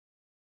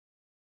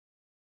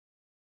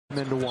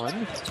Into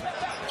one.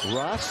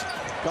 Russ,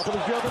 couple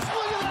of dribbles.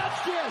 Look at that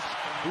dish!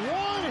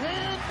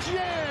 One-hand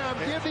jam.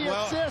 Give the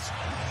assist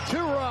to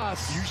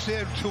Russ. You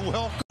said to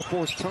welcome.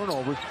 Forced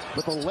turnovers,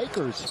 but the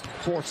Lakers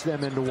forced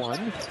them into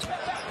one.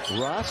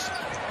 Russ,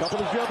 couple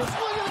of dribbles.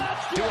 Look at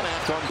that dish!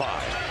 2.5 gone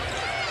by.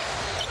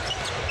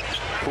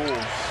 Cool.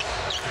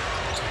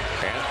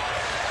 And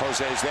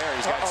Jose's there.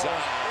 He's got some.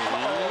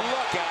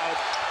 Look out.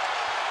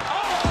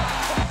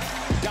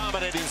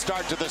 Dominating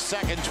start to the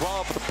second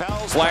 12 for the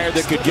Pels. Flyer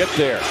that could get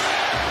there.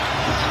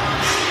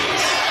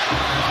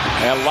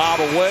 And lob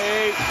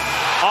away.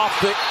 Off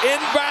the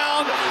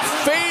inbound.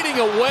 Fading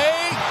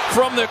away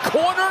from the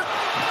corner.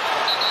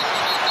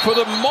 For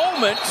the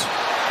moment.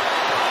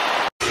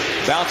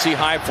 Bouncy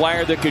high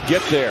flyer that could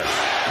get there.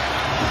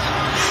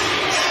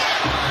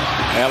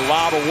 And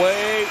lob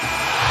away.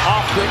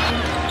 Off the.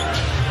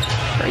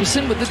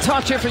 Grayson with the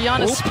touch here for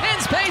Giannis.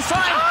 Spins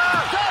baseline.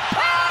 The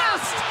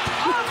pass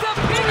of the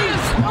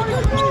biggest.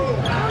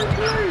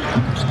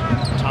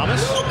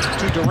 Thomas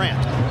to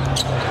Durant.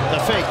 The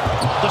fake.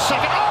 The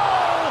second. Oh!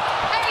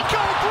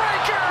 Ankle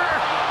breaker!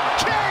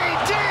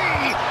 KD!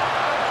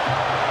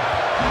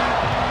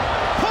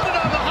 Put it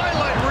on the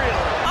highlight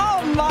reel.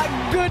 Oh my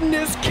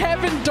goodness,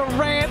 Kevin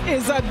Durant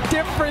is a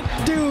different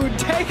dude.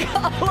 Take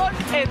a look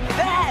at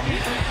that.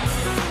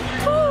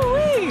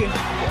 Woo-wee.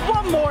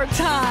 One more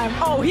time.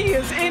 Oh, he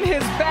is in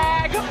his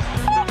bag.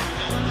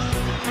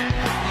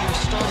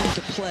 Starting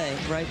to play,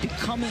 right?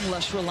 Becoming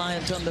less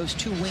reliant on those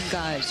two wing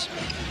guys.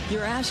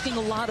 You're asking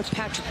a lot of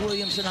Patrick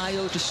Williams and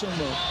Ayo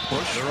DeSumo.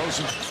 Bush,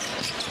 DeRozan,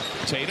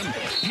 Tatum,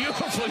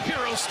 beautiful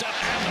Euro step.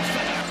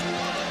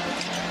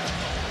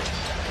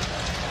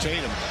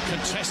 Tatum,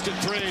 contested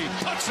three,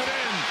 puts it in.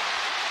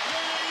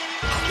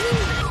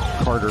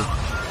 Carter.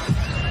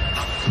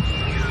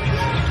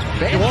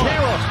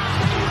 Banchero.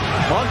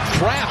 Monk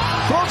trap.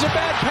 Throws a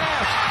bad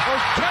pass.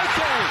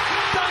 Okeke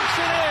dunks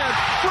it in.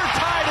 We're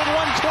tied at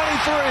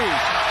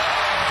 123.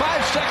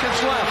 5 seconds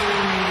left.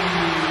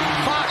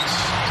 Fox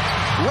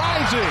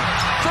rising.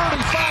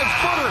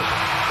 35-footer.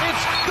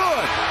 It's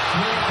good.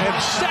 And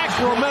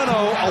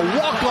Sacramento, a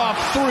walk-off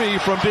three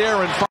from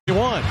De'Aaron.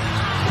 41.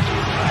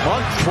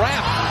 Monk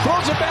trap.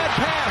 Throws a bad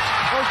pass.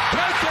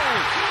 Okeke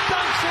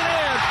dunks it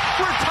in.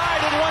 We're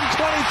tied at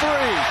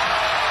 123.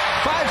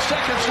 5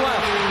 seconds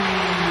left.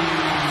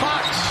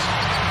 Fox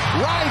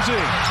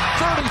rising.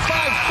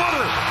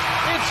 35-footer.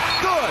 It's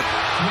good.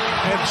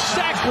 And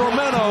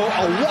Sacramento,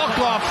 a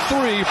walk-off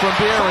three from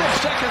De'Aaron.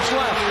 5 seconds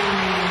left.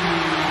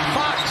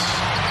 Fox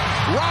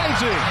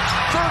rising.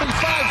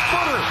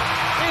 35-footer.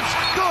 It's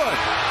good.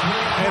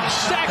 And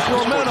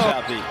Sacramento.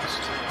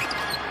 Southeast.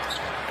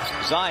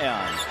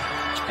 Zion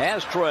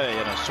has Trey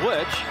in a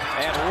switch.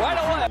 And right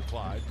away.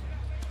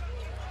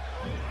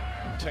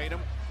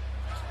 Tatum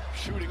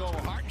shooting over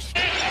Hart.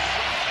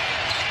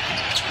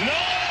 No,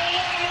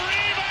 long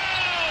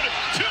rebound.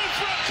 2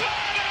 for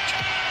Carter.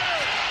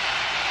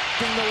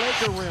 In the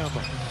Laker rim.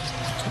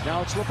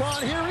 Now it's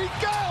LeBron. Here he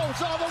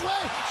goes all the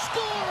way.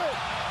 Score it.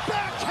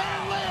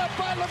 Backhand layup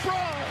by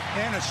LeBron.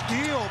 And a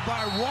steal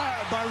by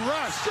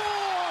Russ.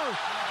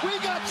 Score. We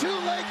got 2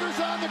 Lakers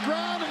on the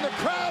ground and the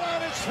crowd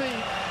on its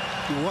feet.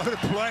 What a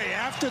play.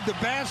 After the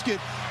basket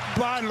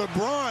by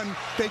LeBron,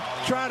 they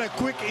tried a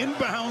quick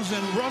inbounds,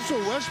 and Russell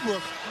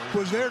Westbrook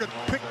was there to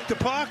pick the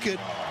pocket,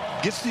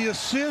 gets the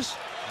assist,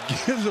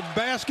 gives a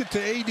basket to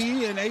AD,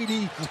 and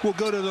AD will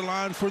go to the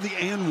line for the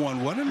and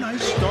one. What a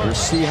nice start. We'll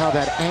see how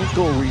that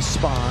ankle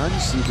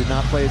responds. He did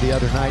not play the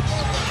other night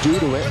due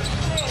to it.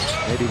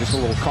 Maybe he was a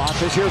little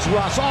cautious. Here's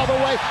Russ all the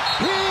way.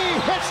 He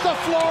hits the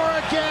floor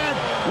again.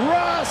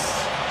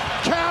 Russ,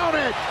 count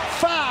it,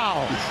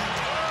 foul.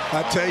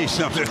 I tell you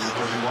something,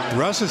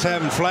 Russ is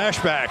having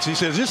flashbacks. He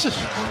says, this is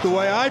the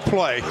way I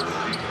play.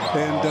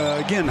 And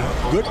again,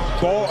 good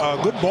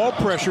ball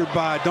pressure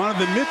by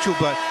Donovan Mitchell,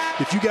 but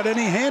if you got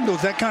any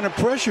handles, that kind of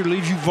pressure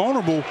leaves you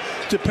vulnerable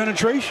to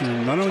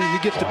penetration. Not only do you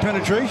get the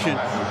penetration,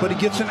 but he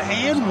gets an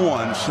and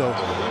one. So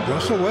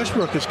Russell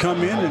Westbrook has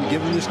come in and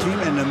given this team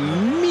an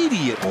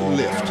immediate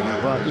lift.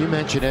 Well, you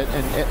mentioned it,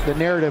 and the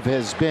narrative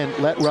has been,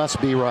 let Russ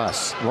be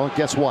Russ. Well,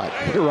 guess what?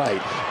 You're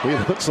right.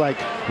 It looks like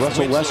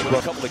Russell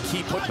Westbrook. A couple of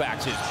key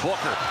putbacks is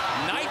Booker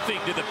knifing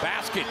to the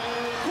basket.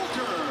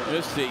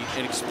 Just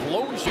an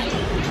explosion.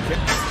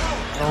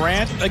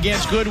 Durant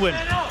against Goodwin.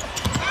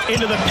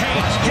 Into the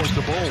paint. Towards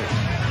the bowl.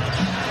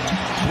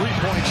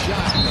 3-point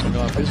shot. Coming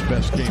off his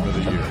best game of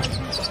the year.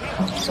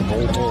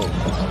 Bowl.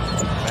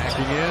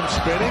 Backing in,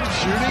 spinning,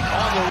 shooting.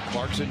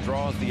 Clarkson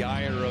draws the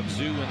ire of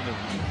Zoo in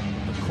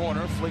the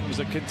corner. Flings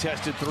a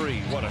contested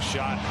three. What a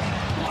shot.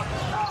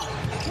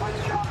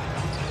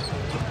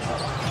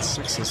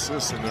 6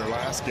 assists in their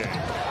last game.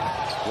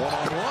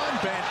 One-on-one,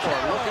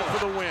 Banchero looking for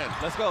the win.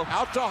 Let's go.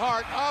 Out to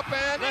Hart, up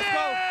and Let's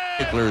go.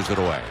 He clears it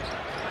away.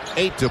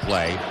 8 to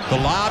play. The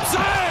lob.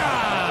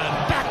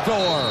 Zion!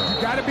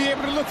 Backdoor. Got to be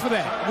able to look for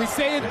that. We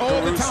say it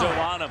all the time.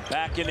 on him,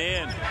 backing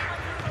in.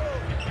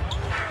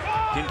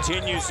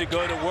 Continues to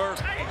go to work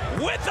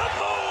with a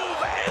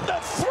move and the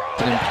throw.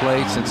 Been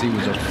played since he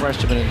was a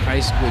freshman in high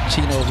school with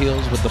Chino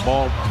Hills with the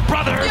ball.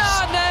 Brothers!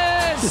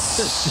 Giannis!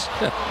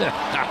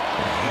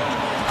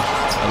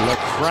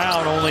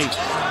 Brown only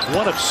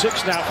 1 of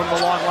 6 now from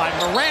the long line.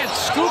 Morant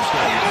scoops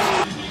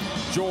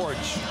it.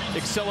 George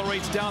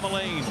accelerates down the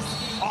lane.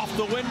 Off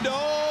the window.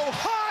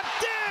 Hot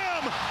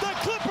damn! The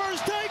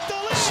Clippers take the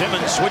lead.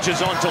 Simmons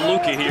switches on to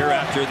Luka here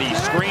after the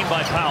screen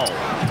by Powell.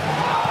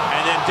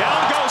 And then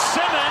down goes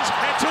Simmons,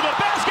 and to the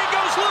basket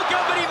goes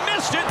Luka, but he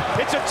missed it.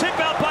 It's a tip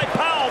out by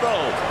Powell,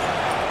 though.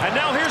 And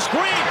now here's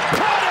Green,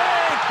 cutting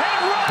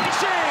and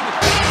rising.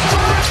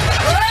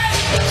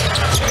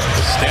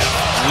 Steph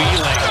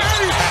wheeling,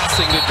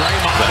 passing to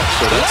Draymond.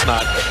 So that's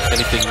not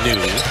anything new.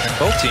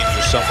 Both teams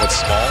are somewhat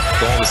small,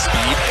 going with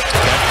speed.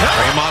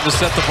 Draymond to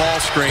set the ball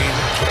screen.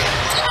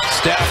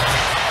 Steph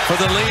for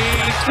the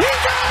lead.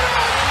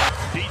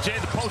 DJ,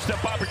 the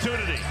post-up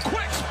opportunity.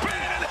 Quick spin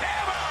and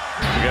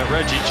hammer. We got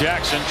Reggie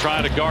Jackson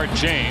trying to guard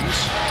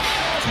James.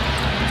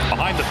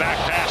 Behind the back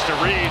pass to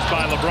Reeves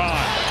by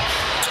LeBron.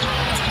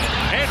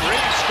 And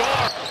Reeves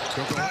scores.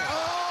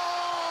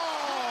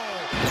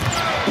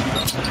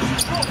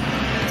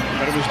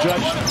 But it was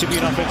judged to be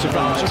an offensive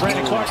foul. So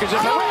Brandon Clark is in.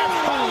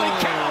 Holy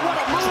cow, what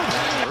a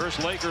move!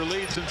 First Laker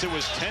lead since it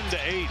was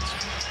 10-8.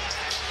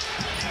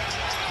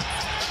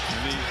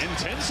 The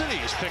intensity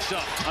is picked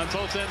up on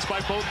both ends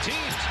by both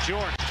teams.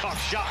 Jordan,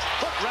 tough shot.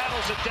 Hook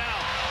rattles it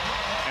down.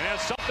 And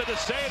has something to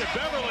say to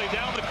Beverly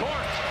down the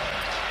court.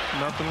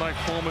 Nothing like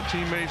former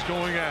teammates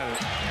going at it.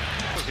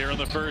 Here in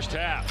the first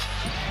half,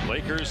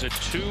 Lakers at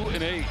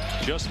 2-8.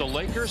 Just the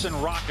Lakers and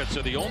Rockets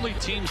are the only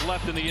teams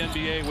left in the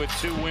NBA with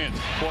 2 wins.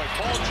 Boy,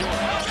 Paul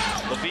George,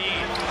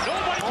 Levine,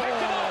 nobody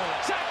picked it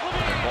up. Zach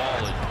Levine.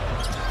 Ball is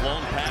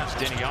flown past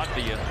Denny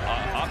Avdia,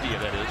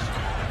 that is.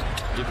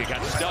 Luka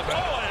got stuck.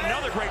 Oh, and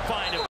another great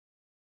find.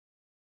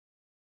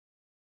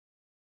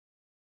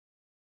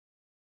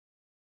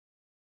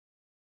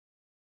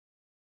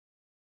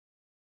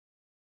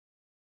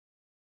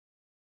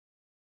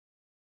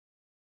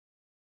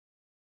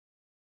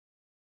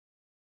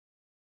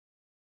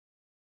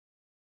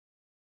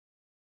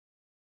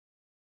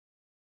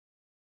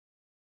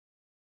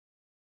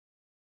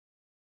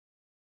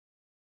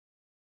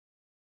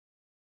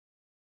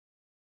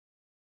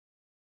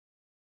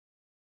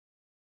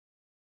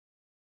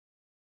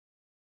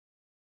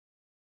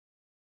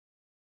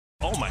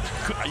 Oh my,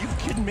 are you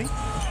kidding me?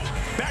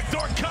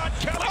 Backdoor cut,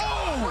 Kelly.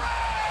 Oh!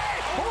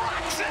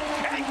 Rocks it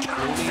and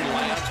counts it.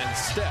 And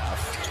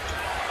Steph.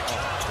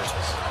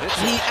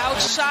 He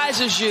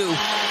outsizes you.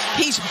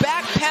 He's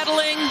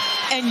backpedaling,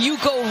 and you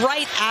go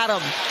right at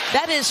him.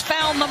 That is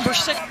foul number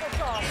 6.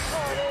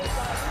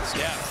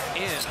 Steph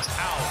in,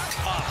 out,